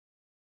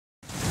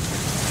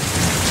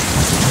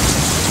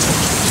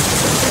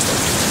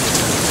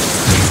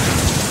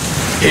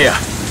Here,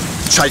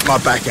 take my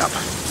backup.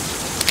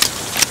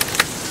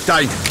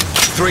 Dane,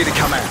 3 to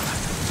come out.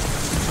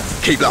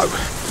 Keep low.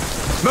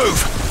 Move!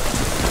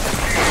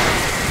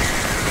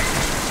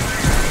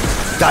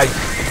 Dane,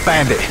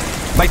 Bandit,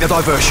 make the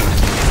diversion.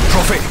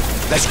 Prophet,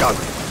 let's go.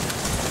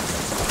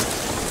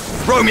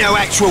 Romeo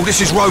Actual,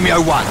 this is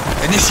Romeo 1.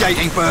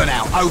 Initiating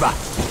burnout, over.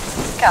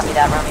 Copy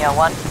that, Romeo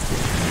 1.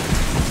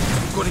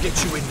 I'm gonna get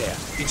you in there,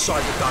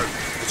 inside the dome.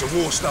 There's a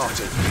war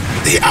starting.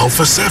 The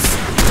Alpha Ceph?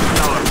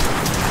 No.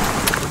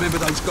 Remember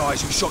those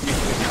guys who shot you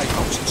through the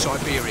K-Pops in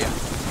Siberia?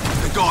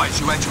 The guys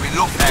who had you in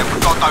lockdown for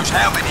God knows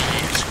how many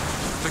years?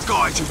 The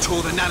guys who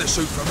tore the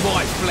nanosuit from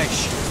my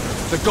flesh?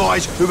 The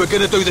guys who were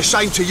gonna do the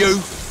same to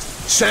you?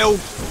 Sell?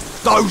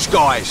 Those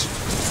guys.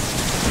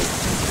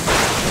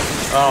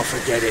 Oh,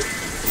 forget it.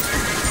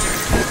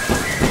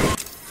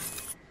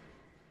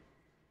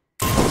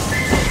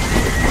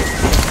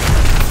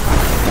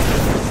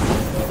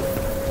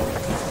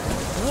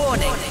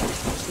 Warning.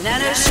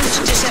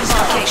 Nanosuit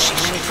disembarkation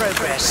in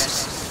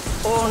progress.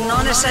 All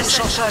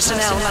non-essential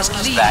personnel must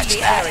leave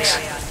the area.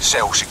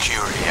 Cell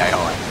security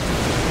AI.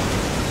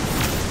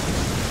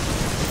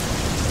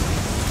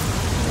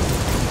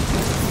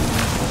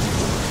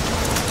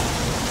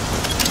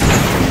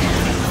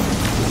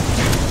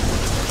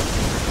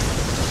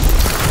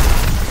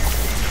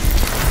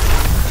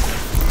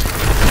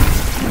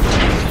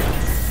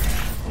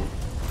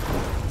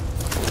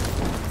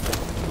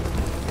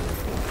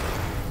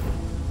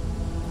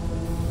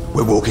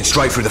 We're walking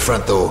straight through the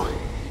front door.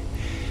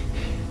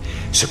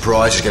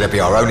 Surprise is going to be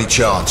our only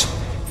chance.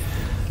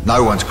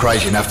 No one's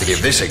crazy enough to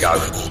give this a go.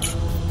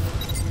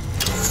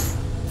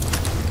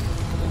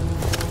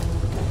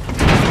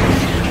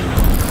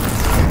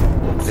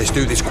 Let's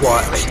do this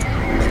quietly.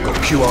 They've got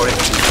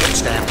QRXs on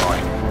standby.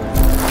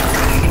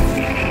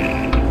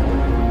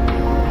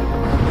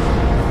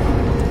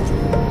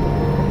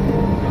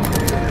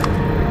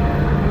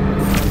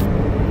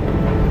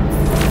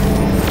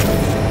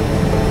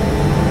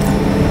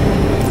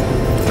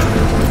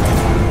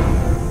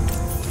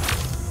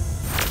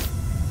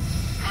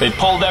 They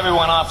pulled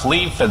everyone off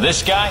leave for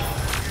this guy?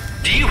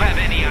 Do you have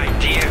any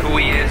idea who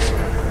he is?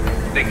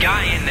 The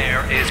guy in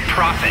there is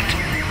Prophet.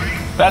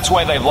 That's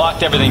why they've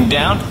locked everything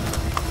down?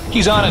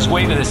 He's on his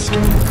way to this...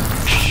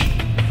 Shh.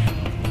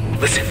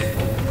 Listen.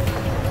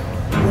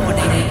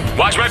 Warning.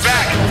 Watch my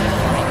back!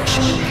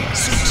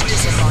 Suit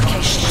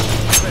disembarkation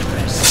in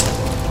progress.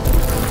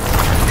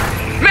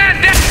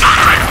 Man, that's...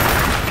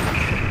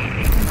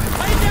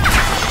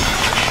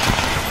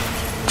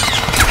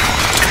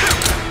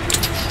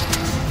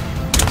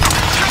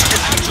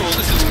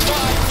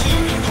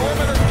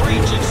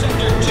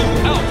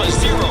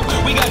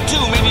 We got 2,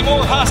 maybe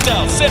more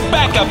hostiles. Send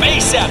backup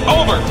ASAP.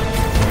 Over.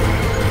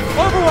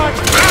 Overwatch!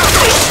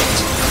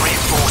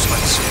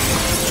 Reinforcements.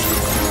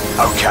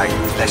 Okay,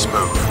 let's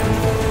move.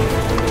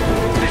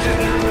 This is...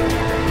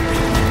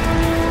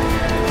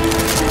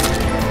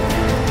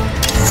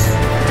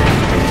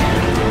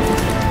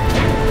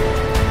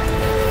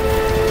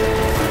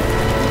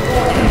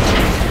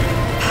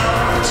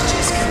 Power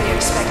outages can be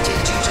expected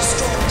due to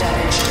storm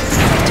damage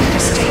affecting the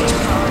state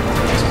power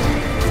grid.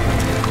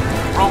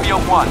 Romeo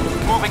 1,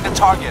 moving the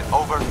target,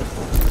 over.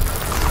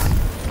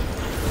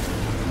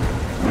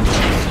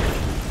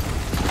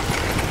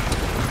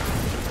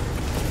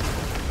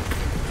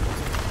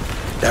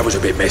 That was a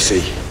bit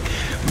messy.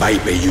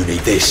 Maybe you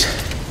need this.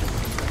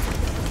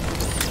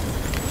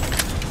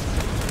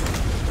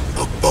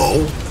 A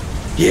bow?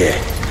 Yeah,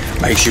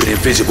 makes you an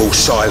invisible,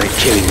 silent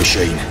killing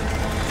machine.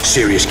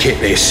 Serious kit,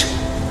 this.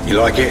 You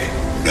like it?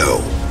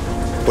 No.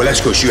 Well, that's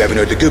because you haven't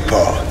heard the good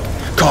part.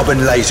 Carbon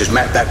lasers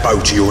map that bow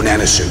to your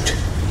nanosuit.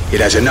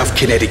 It has enough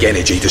kinetic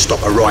energy to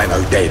stop a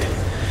rhino dead.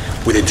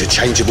 With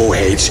interchangeable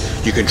heads,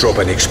 you can drop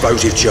an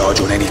explosive charge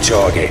on any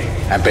target.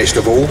 And best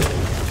of all,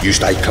 you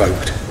stay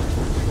cloaked.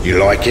 You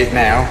like it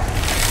now?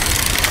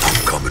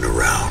 I'm coming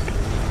around.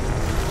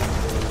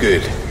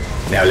 Good.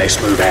 Now let's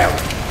move out.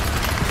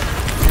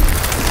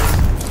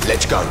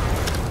 Let's go.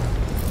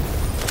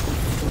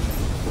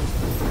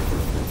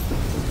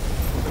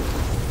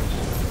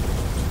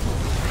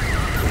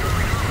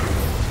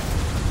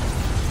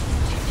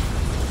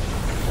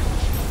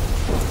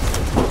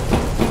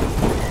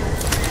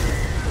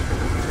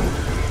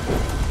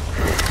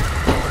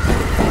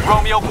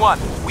 Romeo 1,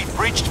 we've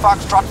breached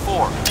Foxtrot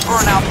 4.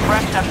 Burnout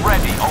prepped and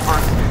ready, over.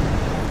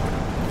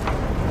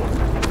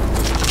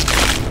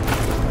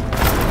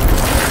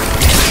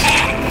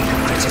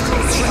 Critical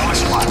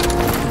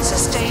threat.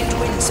 Sustained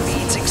wind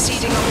speeds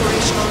exceeding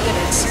operational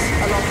limits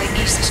along the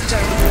east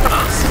dome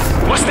walls.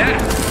 What's that?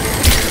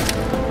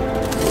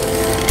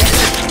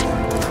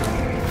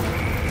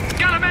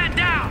 Got a man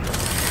down!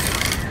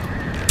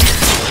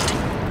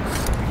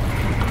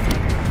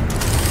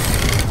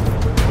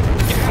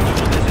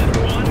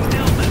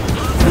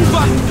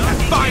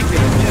 Find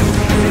him!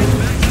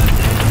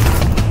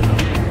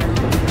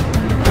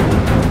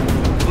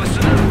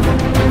 Listen up.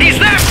 He's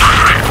there!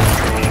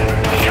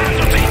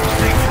 Casualty!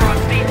 Stay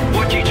frosty,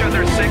 watch each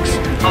other 6,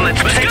 and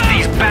let's take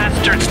these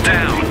bastards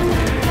down.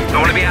 I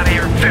want to be out of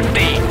here in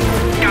 15.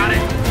 Got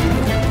it?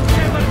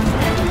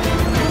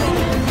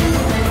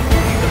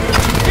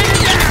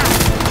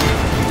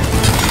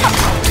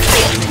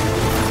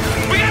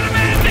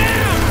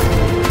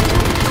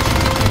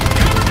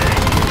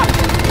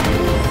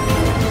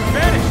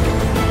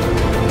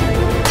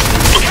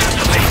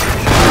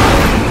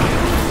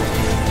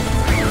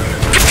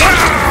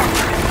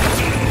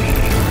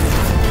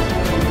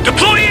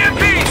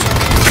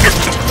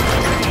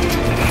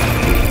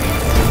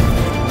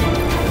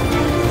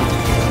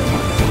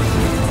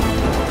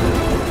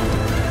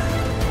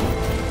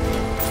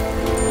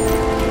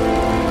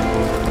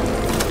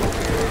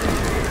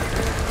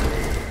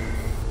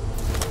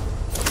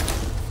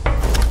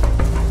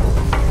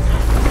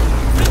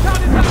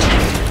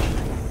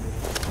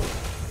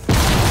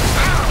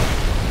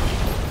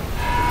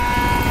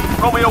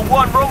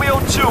 1, Romeo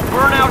 2,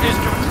 burnout is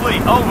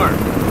complete.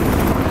 Over.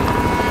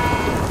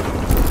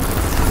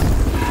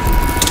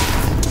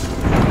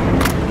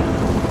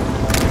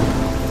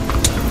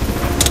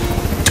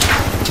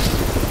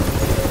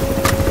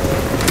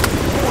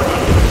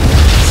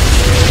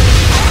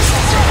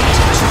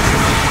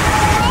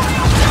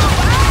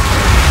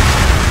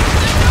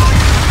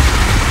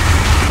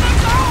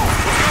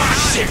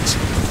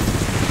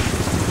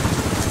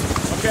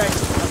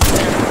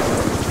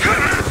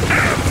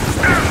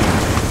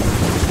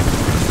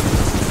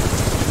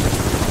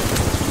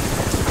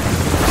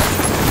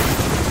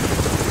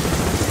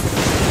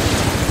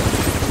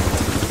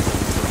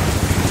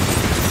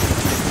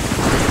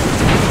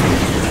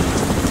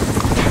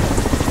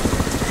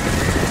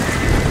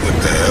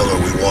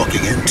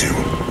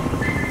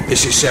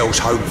 This is Cell's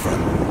home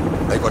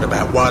front. They've got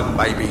about 1,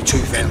 maybe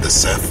 2,000. And the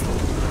Ceph?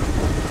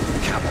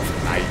 Come on,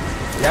 mate.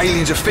 The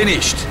aliens are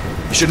finished.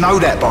 You should know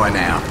that by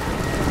now.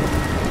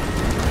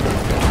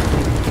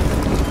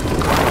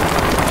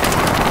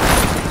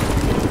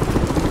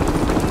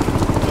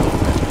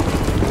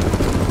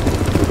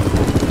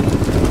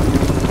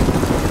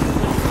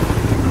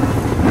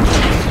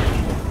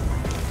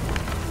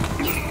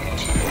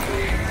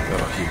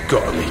 Oh, you've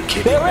got to be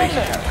kidding me.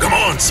 Come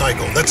on,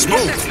 Psycho, let's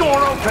move. This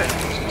door open.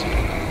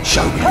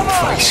 Show me your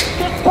face.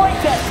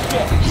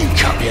 You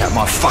cut me out of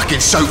my fucking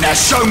suit, now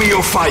show me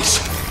your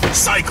face!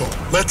 Psycho,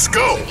 let's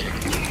go.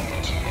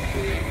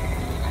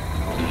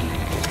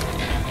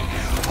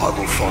 I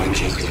will find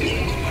you.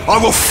 I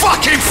will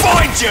fucking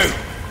find you!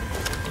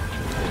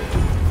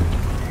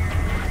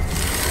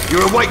 You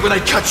were awake when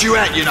they cut you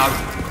out, you know.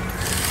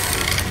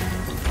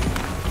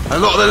 A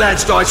lot of the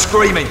lads died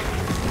screaming.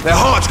 Their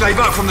hearts gave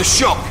up from the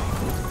shock.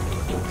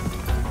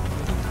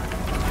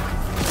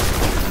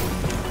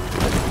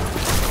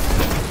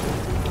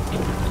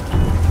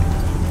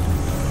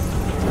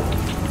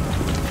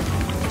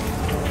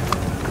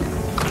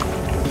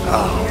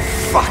 Oh,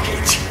 fuck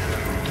it.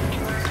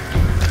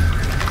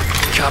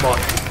 Come on.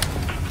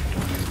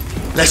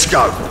 Let's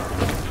go.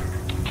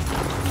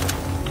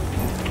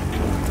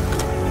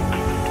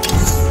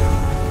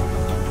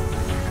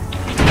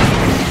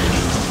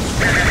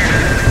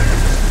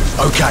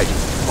 Okay,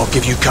 I'll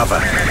give you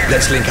cover.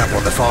 Let's link up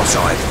on the far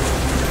side.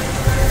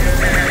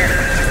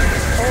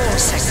 All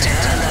sector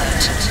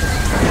alert.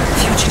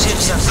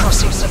 Fugitives are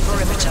crossing the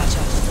perimeter.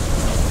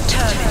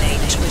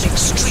 Terminate with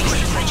extreme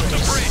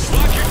prejudice.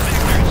 Watch your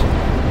sectors.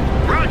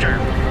 Roger.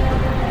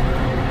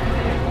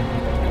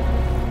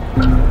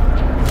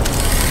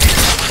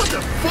 What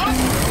the fuck?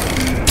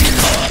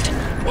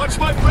 Watch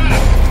my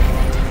back.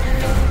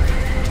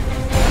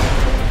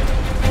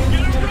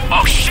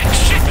 Oh shit,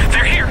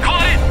 they're here,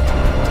 call in.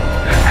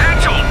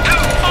 Actual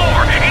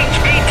 2-4,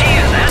 HVT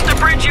is at the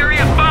bridge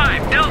area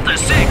 5, Delta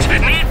 6,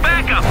 need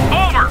backup,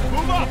 over.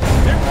 Move up.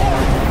 They're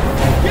forward.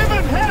 Give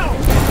him hell.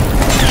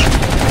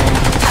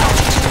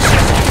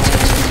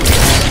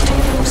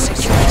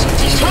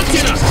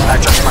 That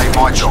just made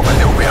my job a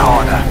little bit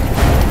harder.